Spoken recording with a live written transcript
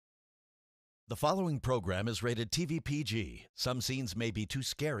The following program is rated TV PG. Some scenes may be too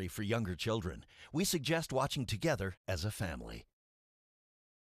scary for younger children. We suggest watching together as a family.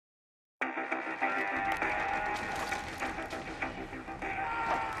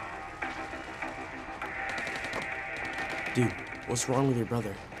 Dude, what's wrong with your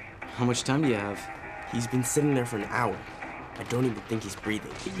brother? How much time do you have? He's been sitting there for an hour. I don't even think he's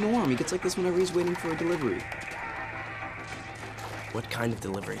breathing. Ignore him. He gets like this whenever he's waiting for a delivery. What kind of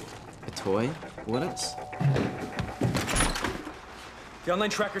delivery? A toy? What else? The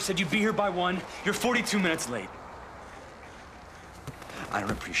online tracker said you'd be here by 1. You're 42 minutes late. I don't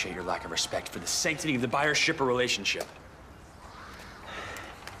appreciate your lack of respect for the sanctity of the buyer-shipper relationship.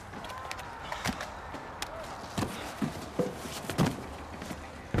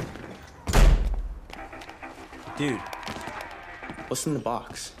 Dude, what's in the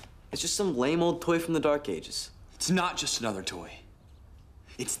box? It's just some lame old toy from the Dark Ages. It's not just another toy.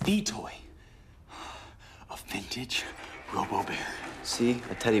 It's the toy. A vintage Robo-Bear. See?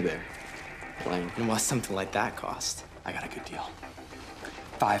 A teddy bear. Lame. And what's something like that cost? I got a good deal.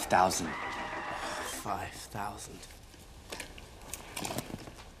 5,000. 5,000.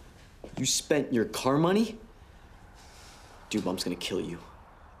 You spent your car money? Dude, Mom's gonna kill you.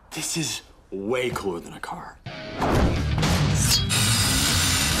 This is way cooler than a car.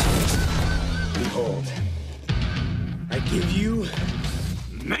 Behold, I give you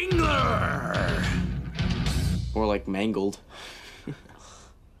Mangler! More like mangled.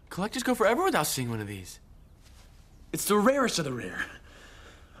 Collectors go forever without seeing one of these. It's the rarest of the rare.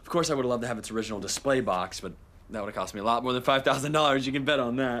 Of course, I would have loved to have its original display box, but that would have cost me a lot more than $5,000. You can bet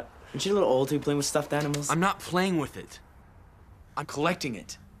on that. Aren't you a little old to be playing with stuffed animals? I'm not playing with it. I'm collecting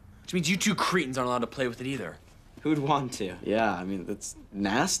it, which means you two cretins aren't allowed to play with it either. Who'd want to? Yeah, I mean, that's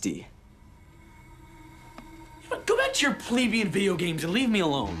nasty. Go back to your plebeian video games and leave me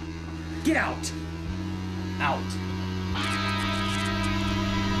alone. Get out. Out.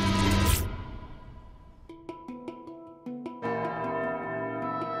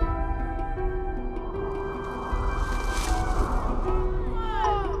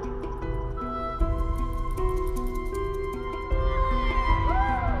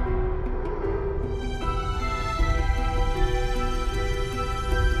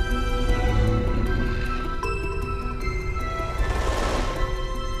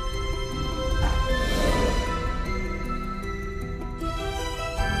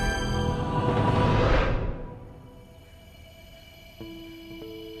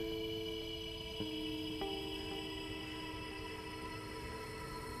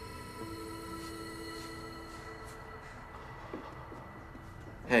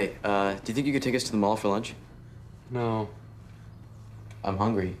 Hey, do you think you could take us to the mall for lunch? No. I'm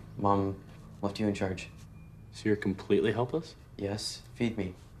hungry. Mom left you in charge. So you're completely helpless? Yes, feed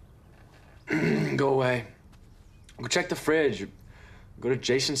me. Go away. Go check the fridge. Go to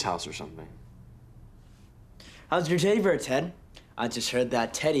Jason's house or something. How's your teddy bear, Ted? I just heard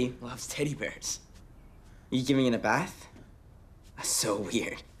that Teddy loves teddy bears. You giving it a bath? That's so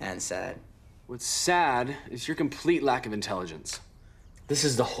weird and sad. What's sad is your complete lack of intelligence. This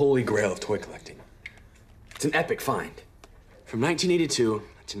is the holy grail of toy collecting. It's an epic find. From 1982 to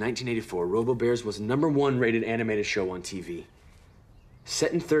 1984, Robo-Bears was the #1 rated animated show on TV.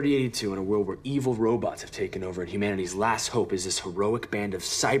 Set in 3082 in a world where evil robots have taken over and humanity's last hope is this heroic band of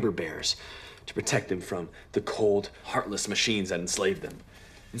cyber bears to protect them from the cold, heartless machines that enslave them.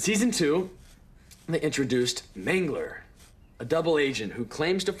 In season 2, they introduced Mangler, a double agent who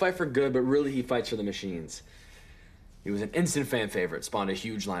claims to fight for good, but really he fights for the machines. He was an instant fan favorite, spawned a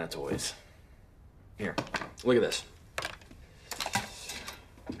huge line of toys. Here, look at this.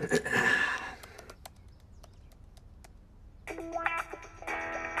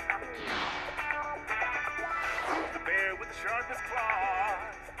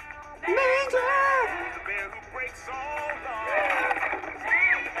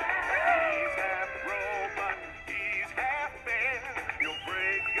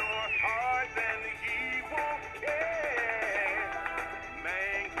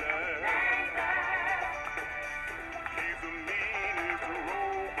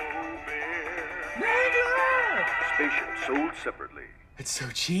 Spaceship sold separately. It's so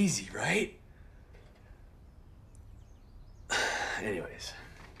cheesy, right? Anyways,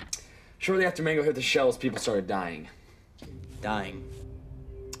 shortly after Mango hit the shelves, people started dying. Dying.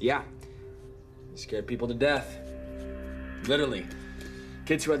 Yeah. It scared people to death. Literally.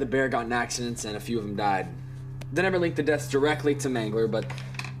 Kids who had the bear got in accidents and a few of them died. They never linked the deaths directly to Mangler, but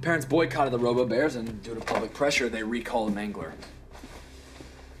parents boycotted the Robo-Bears and due to public pressure, they recalled Mangler.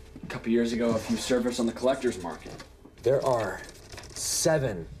 A couple years ago, a few servers on the collector's market. There are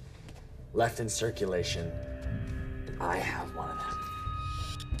 7 left in circulation, and I have one of them.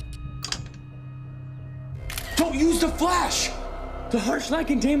 Don't use the flash! The harsh light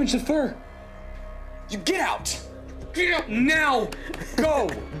can damage the fur. You get out! Get out now! Go!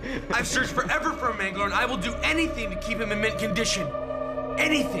 I've searched forever for a Mangler, and I will do anything to keep him in mint condition.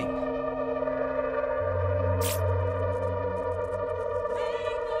 Anything.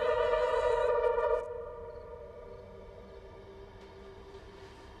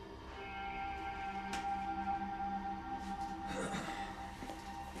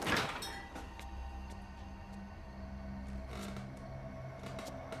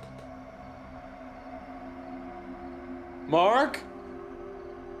 Mark?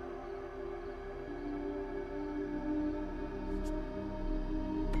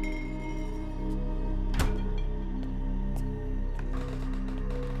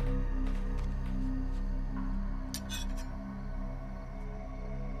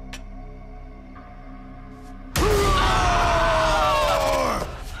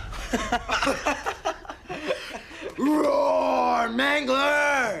 Roar,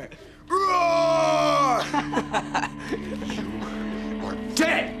 Mangler! Roar!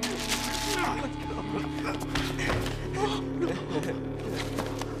 Dead!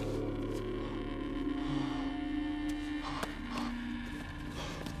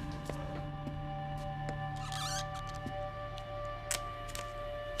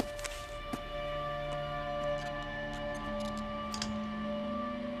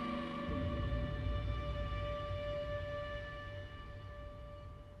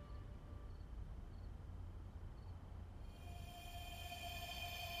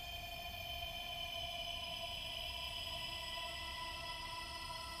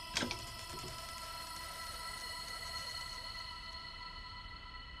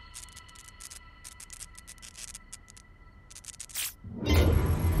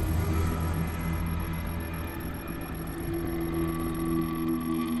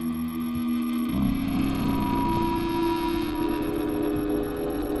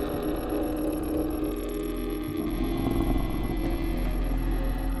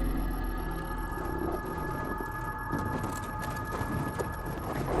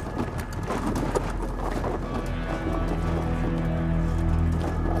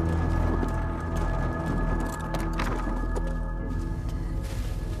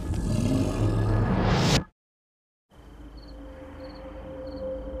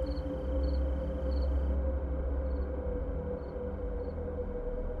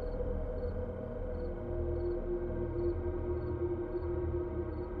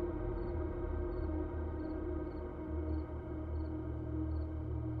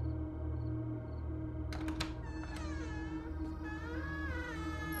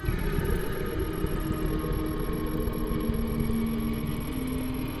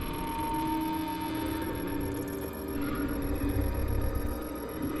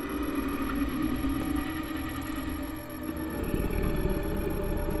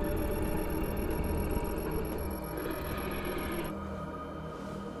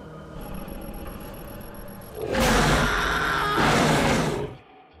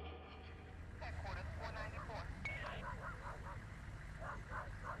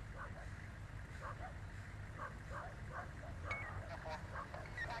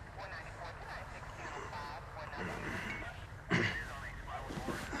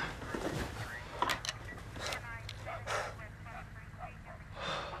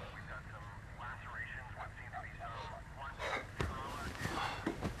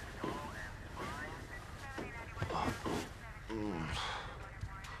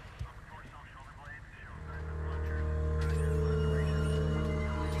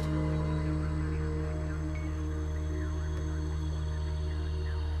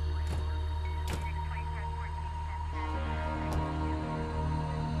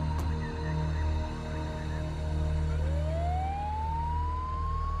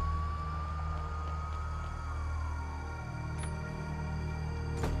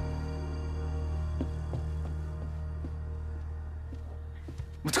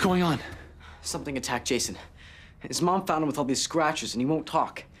 What's going on? Something attacked Jason. His mom found him with all these scratches, and he won't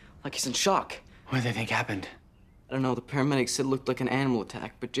talk. Like he's in shock. What do they think happened? I don't know, the paramedics said it looked like an animal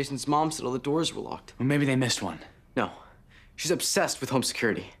attack, but Jason's mom said all the doors were locked. Well, maybe they missed one. No. She's obsessed with home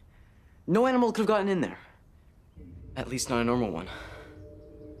security. No animal could have gotten in there. At least not a normal one.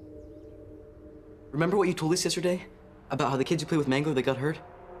 Remember what you told us yesterday? About how the kids who play with Mangler, they got hurt?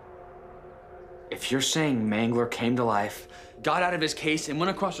 If you're saying Mangler came to life, Got out of his case and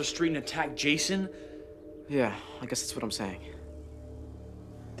went across the street and attacked Jason? Yeah, I guess that's what I'm saying.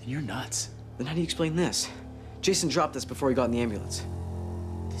 then you're nuts. Then how do you explain this? Jason dropped us before he got in the ambulance.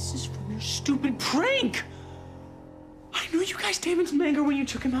 This is from your stupid prank! I knew you guys damaged Mangler when you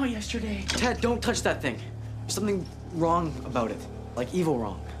took him out yesterday. Ted, don't touch that thing. There's something wrong about it. Like evil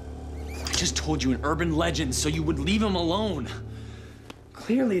wrong. I just told you an urban legend so you would leave him alone.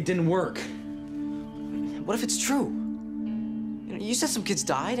 Clearly it didn't work. What if it's true? You know, you said some kids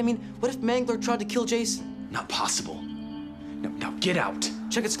died. I mean, what if Mangler tried to kill Jason? Not possible. Now get out.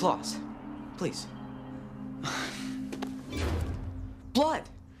 Check its claws. Please. Blood!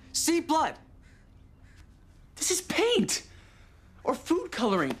 See blood! This is paint! Or food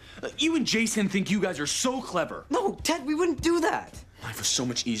coloring. You and Jason think you guys are so clever. No, Ted, we wouldn't do that. Life was so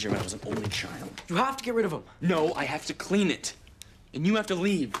much easier when I was an only child. You have to get rid of him. No, I have to clean it. And you have to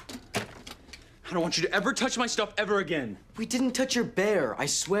leave. I don't want you to ever touch my stuff ever again. We didn't touch your bear, I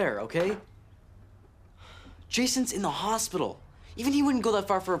swear, okay? Jason's in the hospital. Even he wouldn't go that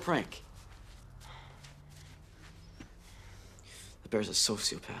far for a prank. The bear's a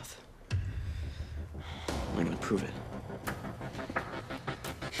sociopath. I'm gonna prove it.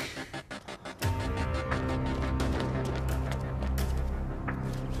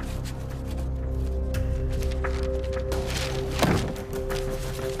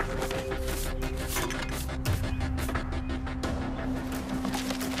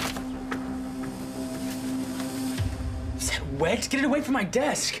 Is that wet? Get it away from my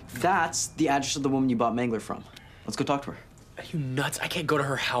desk. That's the address of the woman you bought Mangler from. Let's go talk to her. Are you nuts? I can't go to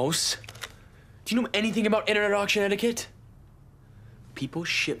her house. Do you know anything about internet auction etiquette? People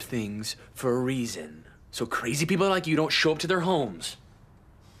ship things for a reason. So crazy people like you don't show up to their homes.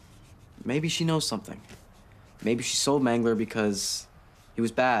 Maybe she knows something. Maybe she sold Mangler because he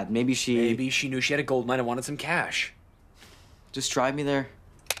was bad. Maybe she knew she had a gold mine and wanted some cash. Just drive me there.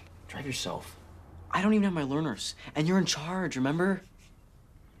 Drive yourself. I don't even have my learners. And you're in charge, remember?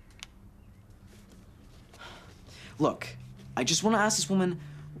 Look, I just want to ask this woman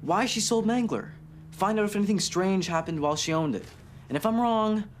why she sold Mangler. Find out if anything strange happened while she owned it. And if I'm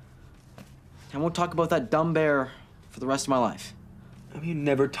wrong, I won't talk about that dumb bear for the rest of my life. I mean,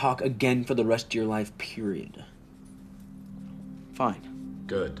 never talk again for the rest of your life, period. Fine.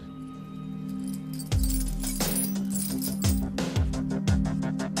 Good.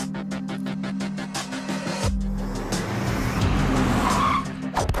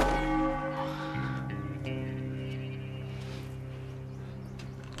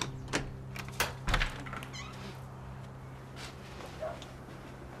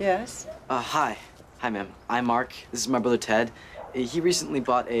 Yes? Hi. Hi, ma'am. I'm Mark. This is my brother Ted. He recently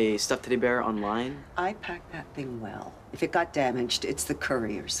bought a stuffed teddy bear online. I packed that thing well. If it got damaged, it's the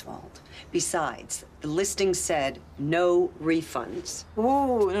courier's fault. Besides, the listing said no refunds.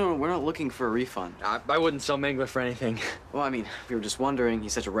 Whoa, no, we're not looking for a refund. I wouldn't sell Mangler for anything. Well, I mean, we were just wondering,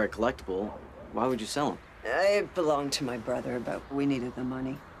 he's such a rare collectible. Why would you sell him? It belonged to my brother, but we needed the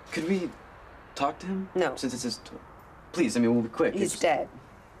money. Could we talk to him? No. Since it's his... Please, I mean, we'll be quick. He's dead.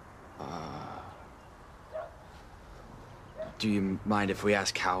 Do you mind if we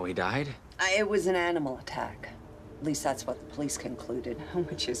ask how he died? It was an animal attack. At least that's what the police concluded,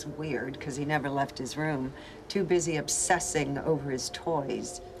 which is weird, because he never left his room. Too busy obsessing over his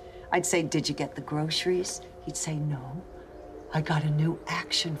toys. I'd say, did you get the groceries? He'd say, no. I got a new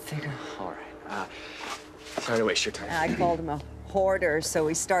action figure. All right. Sorry to waste your time. I called him a hoarder, so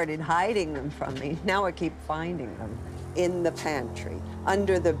he started hiding them from me. Now I keep finding them. In the pantry,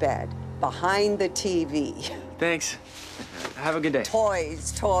 under the bed, behind the TV. Thanks. Have a good day.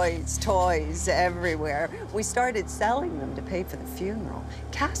 Toys, toys, toys everywhere. We started selling them to pay for the funeral.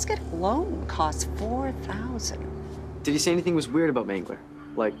 Casket alone cost $4,000. Did he say anything was weird about Mangler?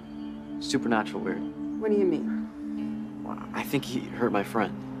 Like, supernatural weird? What do you mean? Well, I think he hurt my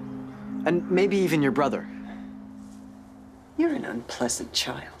friend. And maybe even your brother. You're an unpleasant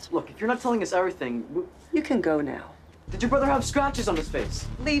child. Look, if you're not telling us everything... You can go now. Did your brother have scratches on his face?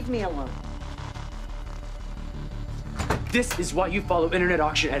 Leave me alone. This is why you follow internet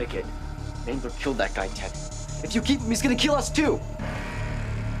auction etiquette. Mangler killed that guy, Ted. If you keep him, he's gonna kill us too!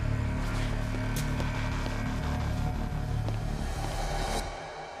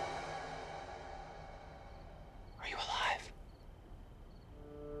 Are you alive?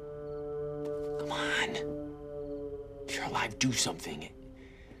 Come on. If you're alive, do something.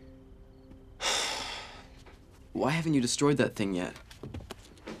 Why haven't you destroyed that thing yet?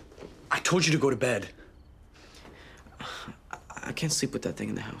 I told you to go to bed. I can't sleep with that thing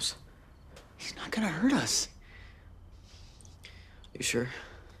in the house. He's not gonna hurt us. You sure?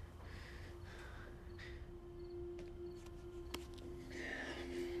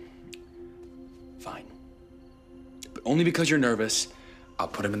 Fine. But only because you're nervous, I'll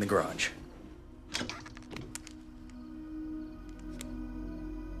put him in the garage.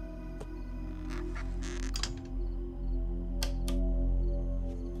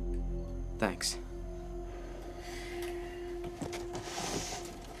 Thanks.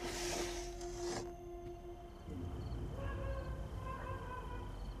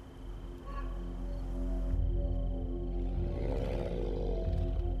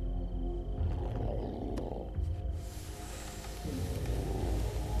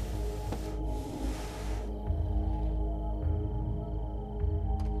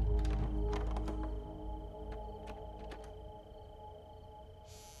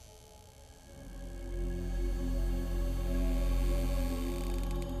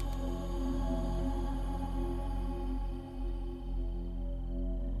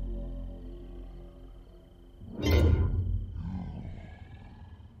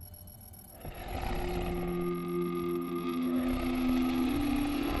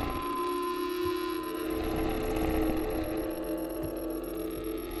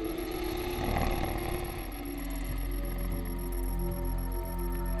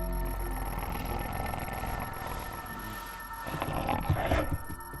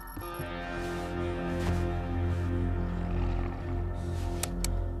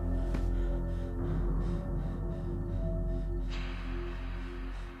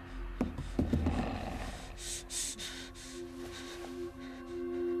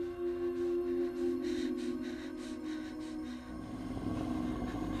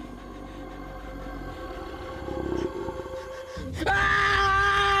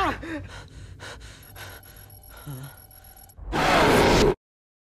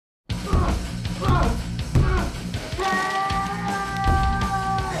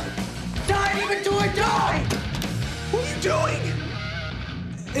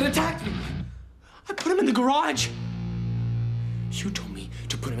 It attacked me. I put him in the garage. You told me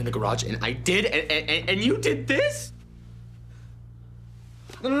to put him in the garage, and I did, and you did this?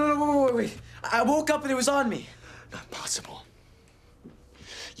 No, wait. I woke up and it was on me. Not possible.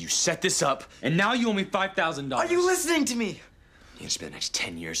 You set this up, and now you owe me $5,000. Are you listening to me? You're gonna spend the next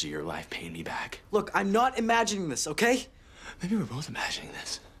 10 years of your life paying me back. Look, I'm not imagining this, okay? Maybe we're both imagining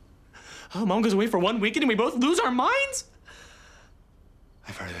this. Oh, Mom goes away for 1 weekend and we both lose our minds?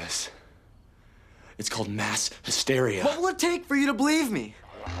 I've heard of this. It's called mass hysteria. What will it take for you to believe me?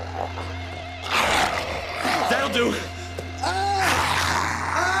 That'll do.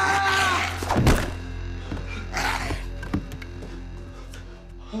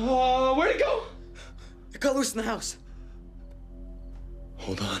 Where'd it go? It got loose in the house.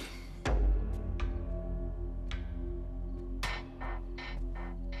 Hold on.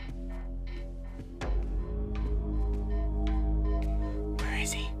 Where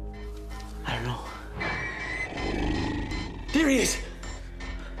is he? I don't know. There he is!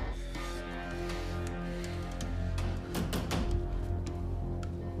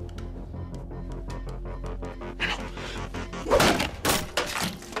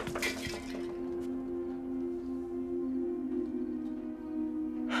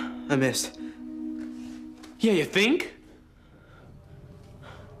 I missed. Yeah, you think?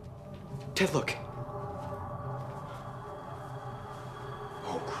 Ted, look.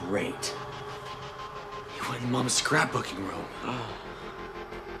 Oh, great. He went in Mom's scrapbooking room. Oh.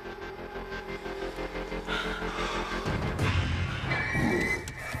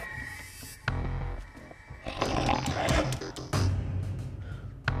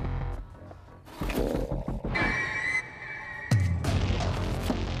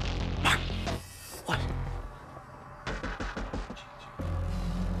 What?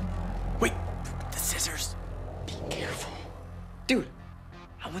 Wait, the scissors. Be careful. Dude,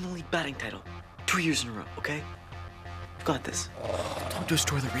 I won the league batting title 2 years in a row, okay? I've got this. Don't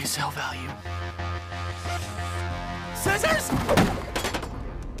destroy the resale value. Scissors!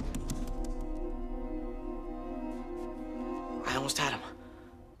 I almost had him.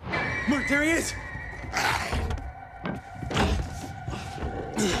 Mark, there he is!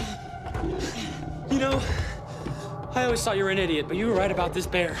 You know, I always thought you were an idiot, but you were right about this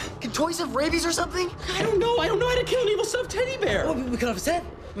bear. Can toys have rabies or something? I don't know how to kill an evil stuffed teddy bear. Well, we cut off his head.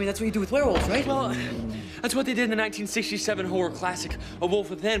 I mean, that's what you do with werewolves, right? Well, that's what they did in the 1967 horror classic, A Wolf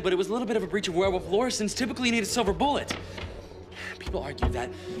Within, but it was a little bit of a breach of werewolf lore since typically you need a silver bullet. People argue that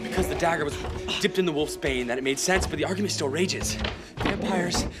because the dagger was dipped in the wolf's bane that it made sense, but the argument still rages.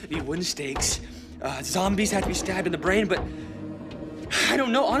 Vampires need wooden stakes. Zombies have to be stabbed in the brain, but I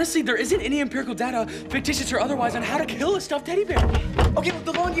don't know. Honestly, there isn't any empirical data, fictitious or otherwise, on how to kill a stuffed teddy bear. Okay, but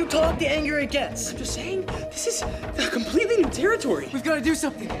the longer you talk, the angrier it gets. I'm just saying, this is completely new territory. We've got to do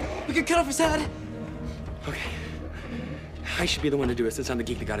something. We could cut off his head. Okay. I should be the one to do it since I'm the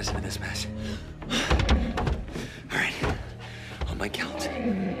geek that got us into this mess. All right. On my count,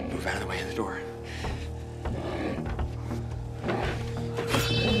 move out of the way of the door.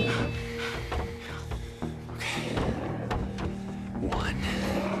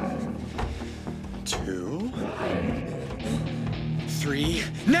 3,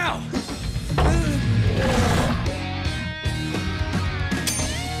 now!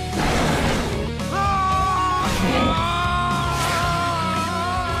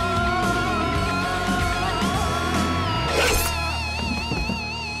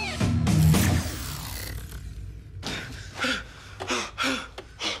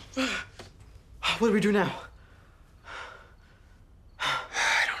 What do we do now?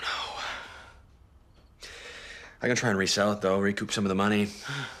 I don't know. I can try and resell it, though, recoup some of the money.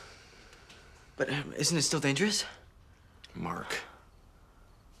 But isn't it still dangerous? Mark,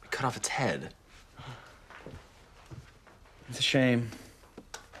 we cut off its head. It's a shame.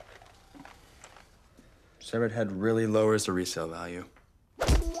 Severed head really lowers the resale value.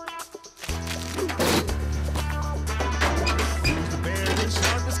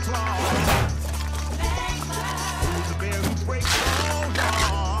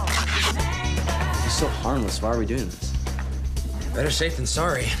 He's so harmless. Why are we doing this? Better safe than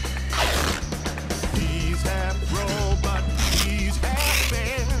sorry. He's half robot, he's half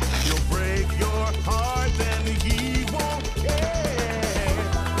man. He'll break your heart and he won't care.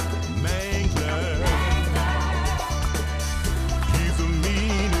 Mangler, he's the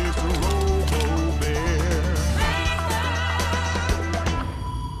meanest Robo-Bear.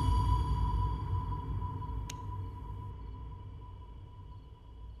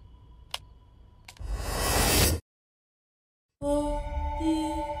 Oh,